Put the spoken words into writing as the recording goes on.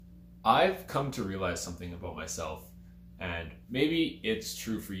I've come to realize something about myself, and maybe it's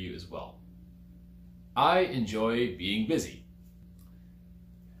true for you as well. I enjoy being busy.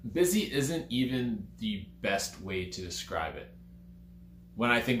 Busy isn't even the best way to describe it.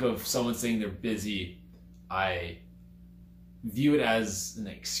 When I think of someone saying they're busy, I view it as an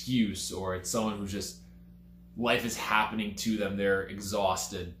excuse, or it's someone who's just life is happening to them, they're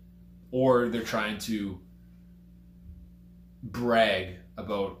exhausted, or they're trying to brag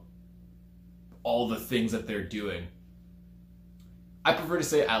about all the things that they're doing. I prefer to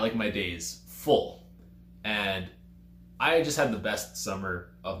say I like my days full, and I just had the best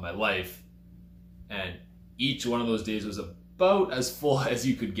summer of my life, and each one of those days was about as full as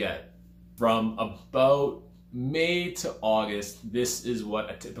you could get. From about May to August, this is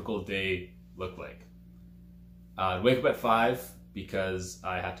what a typical day looked like. I'd wake up at 5 because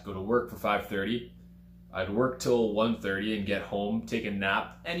I had to go to work for 5:30. I'd work till 1:30 and get home, take a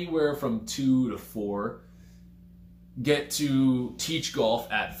nap anywhere from 2 to 4, get to teach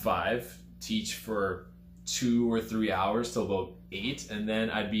golf at 5, teach for 2 or 3 hours till about 8, and then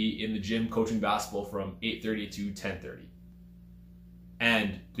I'd be in the gym coaching basketball from 8:30 to 10:30.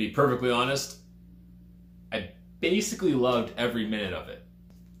 And to be perfectly honest, I basically loved every minute of it.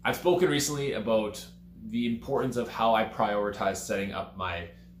 I've spoken recently about the importance of how I prioritize setting up my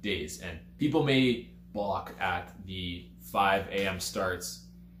days, and people may balk at the 5 a.m. starts.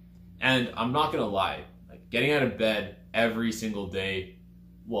 And I'm not gonna lie, like getting out of bed every single day,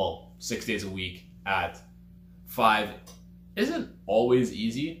 well, 6 days a week at 5 isn't always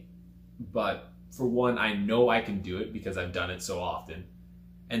easy, but for one, I know I can do it because I've done it so often.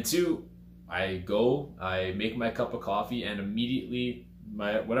 And two, I make my cup of coffee, and immediately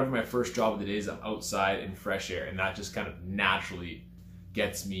whatever my first job of the day is, I'm outside in fresh air, and that just kind of naturally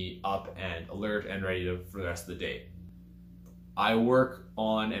gets me up and alert and ready for the rest of the day. I work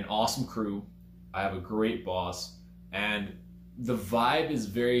on an awesome crew. I have a great boss, and the vibe is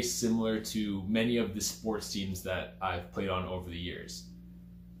very similar to many of the sports teams that I've played on over the years.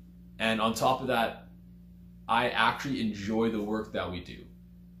 And on top of that, I actually enjoy the work that we do.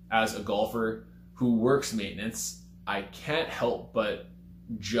 As a golfer who works maintenance, I can't help but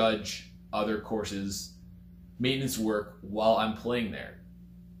judge other courses' maintenance work while I'm playing there.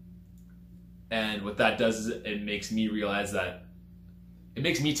 And what that does is it makes me realize that it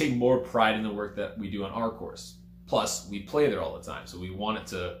makes me take more pride in the work that we do on our course. Plus, we play there all the time, so we want it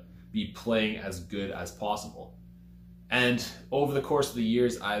to be playing as good as possible. And over the course of the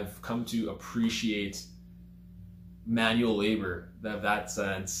years, I've come to appreciate manual labor. That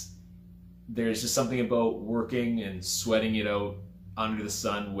sense, there's just something about working and sweating it out under the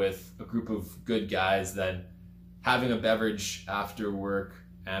sun with a group of good guys, then having a beverage after work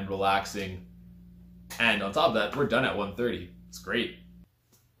and relaxing. And on top of that, we're done at 1:30. It's great.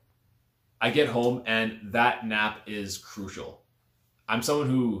 I get home and that nap is crucial. I'm someone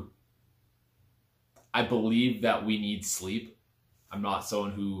who, I believe that we need sleep. I'm not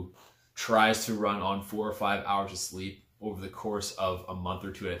someone who tries to run on 4 or 5 hours of sleep over the course of a month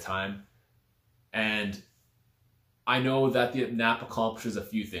or two at a time. And I know that the nap accomplishes a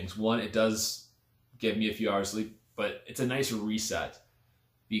few things. One, it does give me a few hours sleep, but it's a nice reset,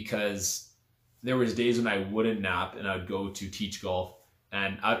 because there was days when I wouldn't nap and I would go to teach golf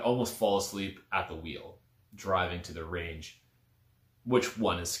and I'd almost fall asleep at the wheel driving to the range, which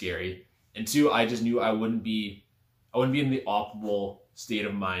one is scary. And two, I just knew I wouldn't be in the optimal state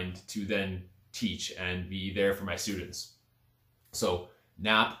of mind to then teach and be there for my students. So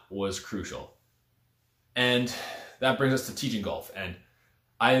nap was crucial. And that brings us to teaching golf. And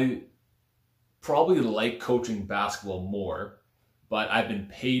I probably like coaching basketball more, but I've been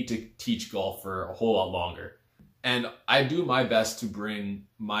paid to teach golf for a whole lot longer. And I do my best to bring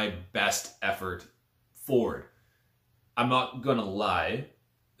my best effort forward. I'm not gonna lie,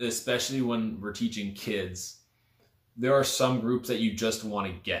 especially when we're teaching kids, there are some groups that you just want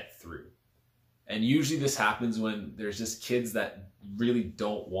to get through. And usually this happens when there's just kids that really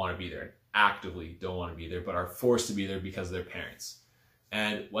don't want to be there, actively don't want to be there, but are forced to be there because of their parents.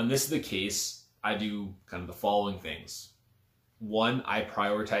 And when this is the case, I do kind of the following things. One, I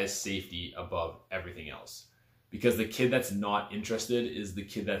prioritize safety above everything else, because the kid that's not interested is the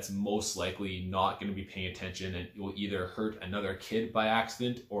kid that's most likely not going to be paying attention, and will either hurt another kid by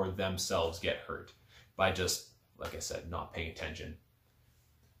accident or themselves get hurt by just, like I said, not paying attention.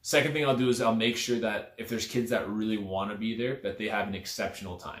 Second thing I'll do is I'll make sure that if there's kids that really want to be there, that they have an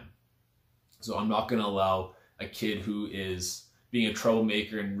exceptional time. So I'm not going to allow a kid who is being a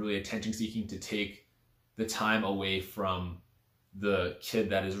troublemaker and really attention seeking to take the time away from the kid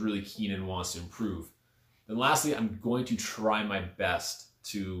that is really keen and wants to improve. Then lastly, I'm going to try my best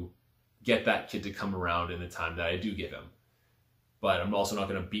to get that kid to come around in the time that I do give him. But I'm also not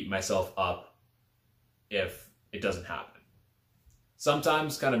going to beat myself up if it doesn't happen.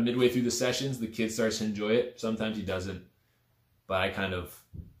 Sometimes kind of midway through the sessions, the kid starts to enjoy it. Sometimes he doesn't. But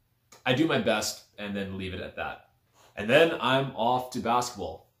I do my best and then leave it at that. And then I'm off to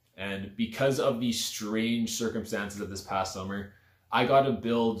basketball. And because of the strange circumstances of this past summer, I got to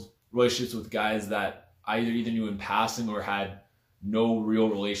build relationships with guys that I either knew in passing or had no real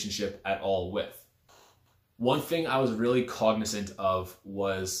relationship at all with. One thing I was really cognizant of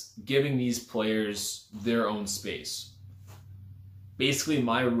was giving these players their own space. Basically,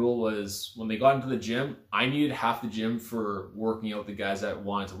 my rule was when they got into the gym, I needed half the gym for working out the guys that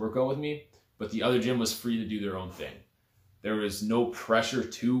wanted to work out with me, but the other gym was free to do their own thing. There was no pressure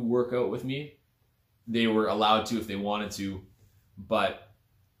to work out with me. They were allowed to if they wanted to, but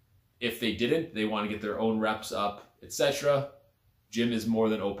if they didn't, they want to get their own reps up, etc. Gym is more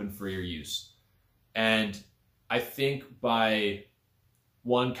than open for your use. And I think by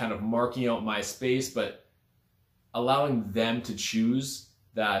one, kind of marking out my space, but allowing them to choose,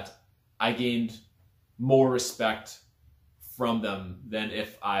 that I gained more respect from them than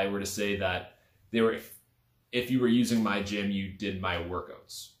if I were to say that if you were using my gym, you did my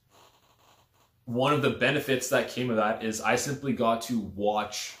workouts. One of the benefits that came of that is I simply got to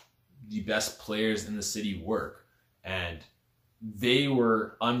watch the best players in the city work, and they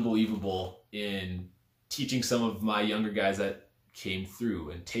were unbelievable in teaching some of my younger guys that came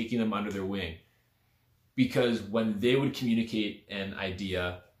through and taking them under their wing. Because when they would communicate an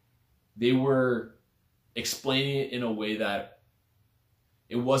idea, they were explaining it in a way that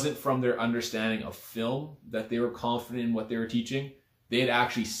it wasn't from their understanding of film that they were confident in what they were teaching. They had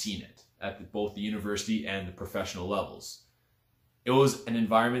actually seen it at both the university and the professional levels. It was an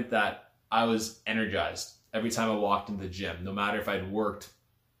environment that I was energized every time I walked into the gym. No matter if I'd worked,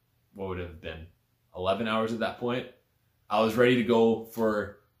 what would it have been, 11 hours at that point, I was ready to go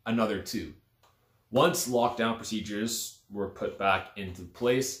for another 2. Once lockdown procedures were put back into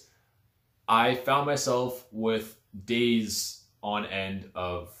place, I found myself with days on end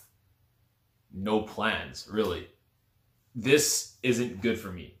of no plans, really. This isn't good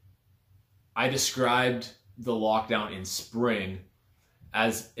for me. I described the lockdown in spring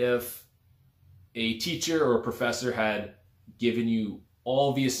as if a teacher or a professor had given you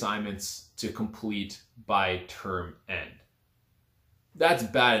all the assignments to complete by term end. That's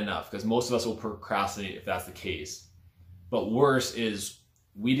bad enough because most of us will procrastinate if that's the case. But worse is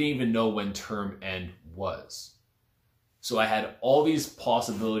we didn't even know when term end was. So I had all these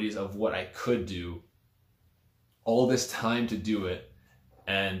possibilities of what I could do, all this time to do it,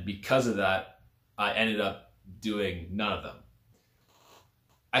 and because of that, I ended up doing none of them.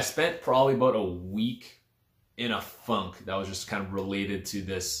 I spent probably about a week in a funk that was just kind of related to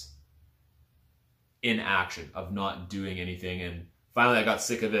this inaction of not doing anything, and finally I got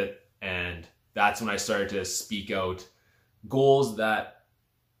sick of it, and that's when I started to speak out goals that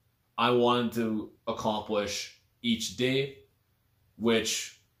I wanted to accomplish each day,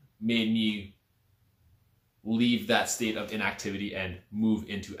 which made me leave that state of inactivity and move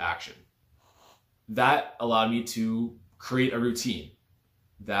into action. That allowed me to create a routine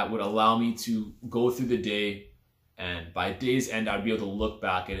that would allow me to go through the day, and by day's end, I'd be able to look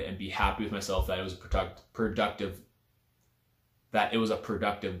back at it and be happy with myself that it was a productive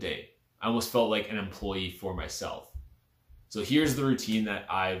day. I almost felt like an employee for myself. So here's the routine that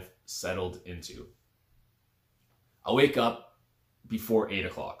I've settled into. I wake up before 8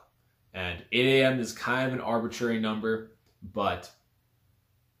 o'clock, and 8 a.m. is kind of an arbitrary number, but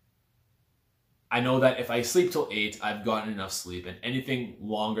I know that if I sleep till 8, I've gotten enough sleep, and anything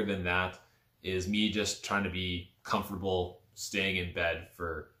longer than that is me just trying to be comfortable staying in bed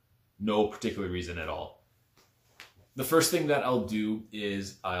for no particular reason at all. The first thing that I'll do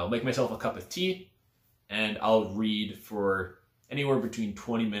is I'll make myself a cup of tea, and I'll read for anywhere between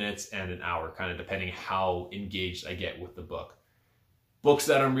 20 minutes and an hour, kind of depending how engaged I get with the book. Books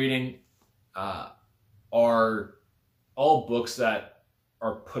that I'm reading are all books that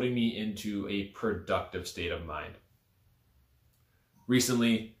are putting me into a productive state of mind.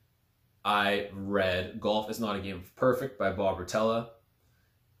 Recently, I read Golf is Not a Game of Perfect by Bob Rotella.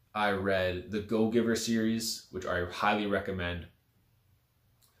 I read the Go-Giver series, which I highly recommend.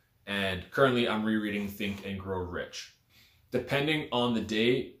 And currently I'm rereading Think and Grow Rich. Depending on the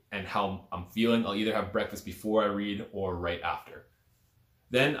day and how I'm feeling, I'll either have breakfast before I read or right after.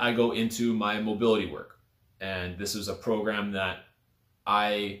 Then I go into my mobility work. And this is a program that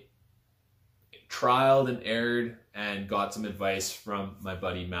I trialed and erred and got some advice from my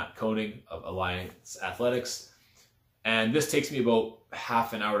buddy Matt Koenig of Alliance Athletics. And this takes me about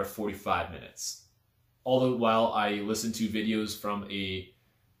half an hour to 45 minutes. All the while I listen to videos from a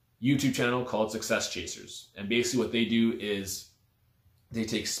YouTube channel called Success Chasers. And basically what they do is they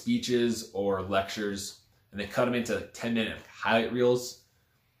take speeches or lectures and they cut them into 10-minute highlight reels.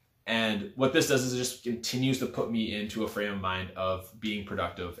 And what this does is it just continues to put me into a frame of mind of being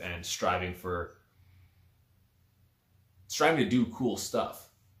productive and striving to do cool stuff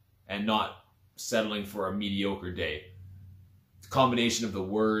and not settling for a mediocre day. The combination of the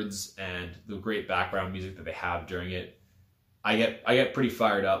words and the great background music that they have during it, I get pretty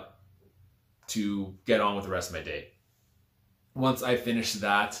fired up to get on with the rest of my day. Once I finish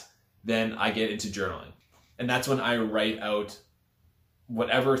that, then I get into journaling. And that's when I write out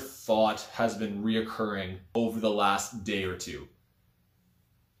whatever thought has been reoccurring over the last day or two.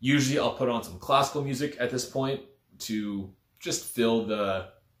 Usually I'll put on some classical music at this point to just fill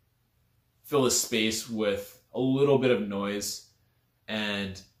the space with a little bit of noise,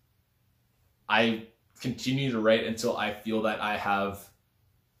 and I continue to write until I feel that I've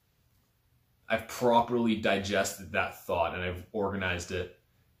properly digested that thought and I've organized it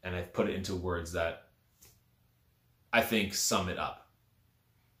and I've put it into words that I think sum it up.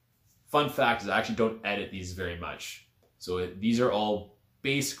 Fun fact is I actually don't edit these very much. So these are all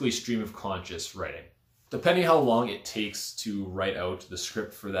basically stream of conscious writing. Depending how long it takes to write out the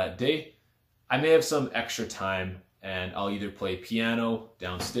script for that day, I may have some extra time and I'll either play piano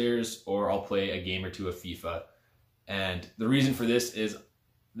downstairs or I'll play a game or two of FIFA. And the reason for this is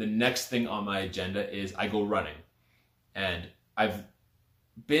the next thing on my agenda is I go running. And I've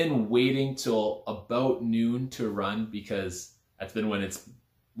been waiting till about noon to run because that's been when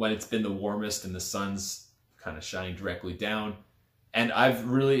it's been the warmest and the sun's kind of shining directly down. And I've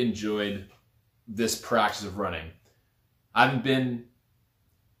really enjoyed this practice of running. I've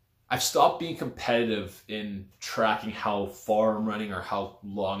stopped being competitive in tracking how far I'm running or how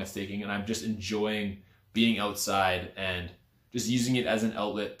long it's taking, and I'm just enjoying being outside and just using it as an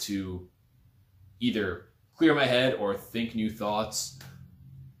outlet to either clear my head or think new thoughts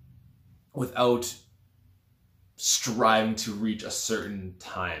without striving to reach a certain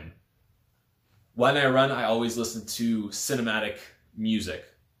time. When I run, I always listen to cinematic music,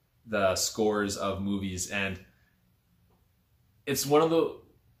 the scores of movies, and it's one of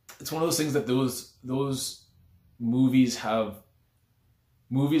those things that those movies have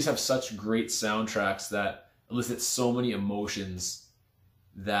such great soundtracks that elicit so many emotions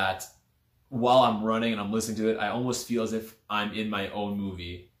that while I'm running and I'm listening to it, I almost feel as if I'm in my own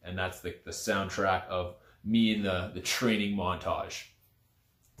movie, and that's the soundtrack of me in the training montage.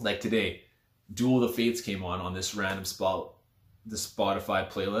 Like today, Duel of the Fates came on this random the Spotify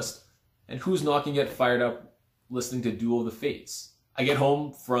playlist, and who's not gonna get fired up listening to Duel of the Fates? I get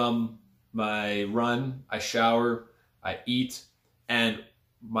home from my run, I shower, I eat, and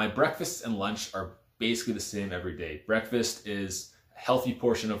my breakfast and lunch are basically the same every day. Breakfast is a healthy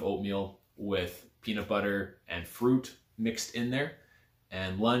portion of oatmeal with peanut butter and fruit mixed in there,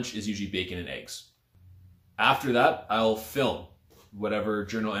 and lunch is usually bacon and eggs. After that, I'll film whatever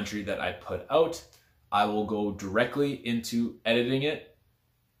journal entry that I put out. I will go directly into editing it,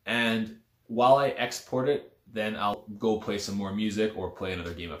 and while I export it, then I'll go play some more music or play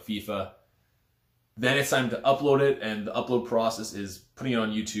another game of FIFA. Then it's time to upload it, and the upload process is putting it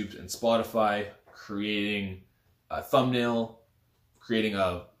on YouTube and Spotify, creating a thumbnail, creating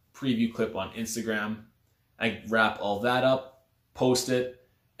a preview clip on Instagram. I wrap all that up, post it,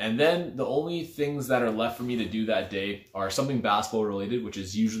 and then the only things that are left for me to do that day are something basketball related, which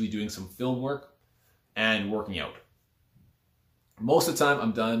is usually doing some film work and working out. Most of the time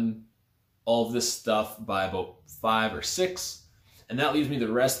I'm done all of this stuff by about 5 or 6, and that leaves me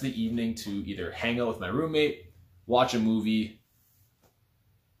the rest of the evening to either hang out with my roommate, watch a movie,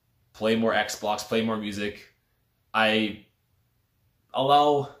 play more Xbox, play more music. I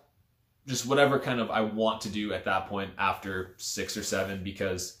allow just whatever kind of I want to do at that point after 6 or 7,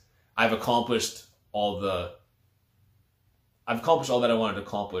 because I've accomplished all that I wanted to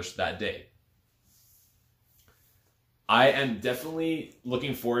accomplish that day. I am definitely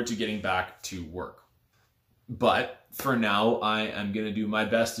looking forward to getting back to work. But for now, I am going to do my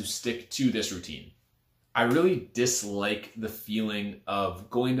best to stick to this routine. I really dislike the feeling of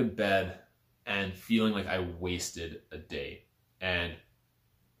going to bed and feeling like I wasted a day. And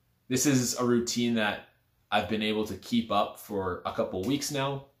this is a routine that I've been able to keep up for a couple weeks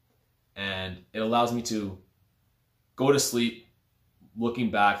now. And it allows me to go to sleep looking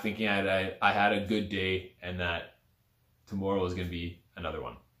back, thinking I had a good day and that tomorrow is going to be another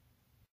one.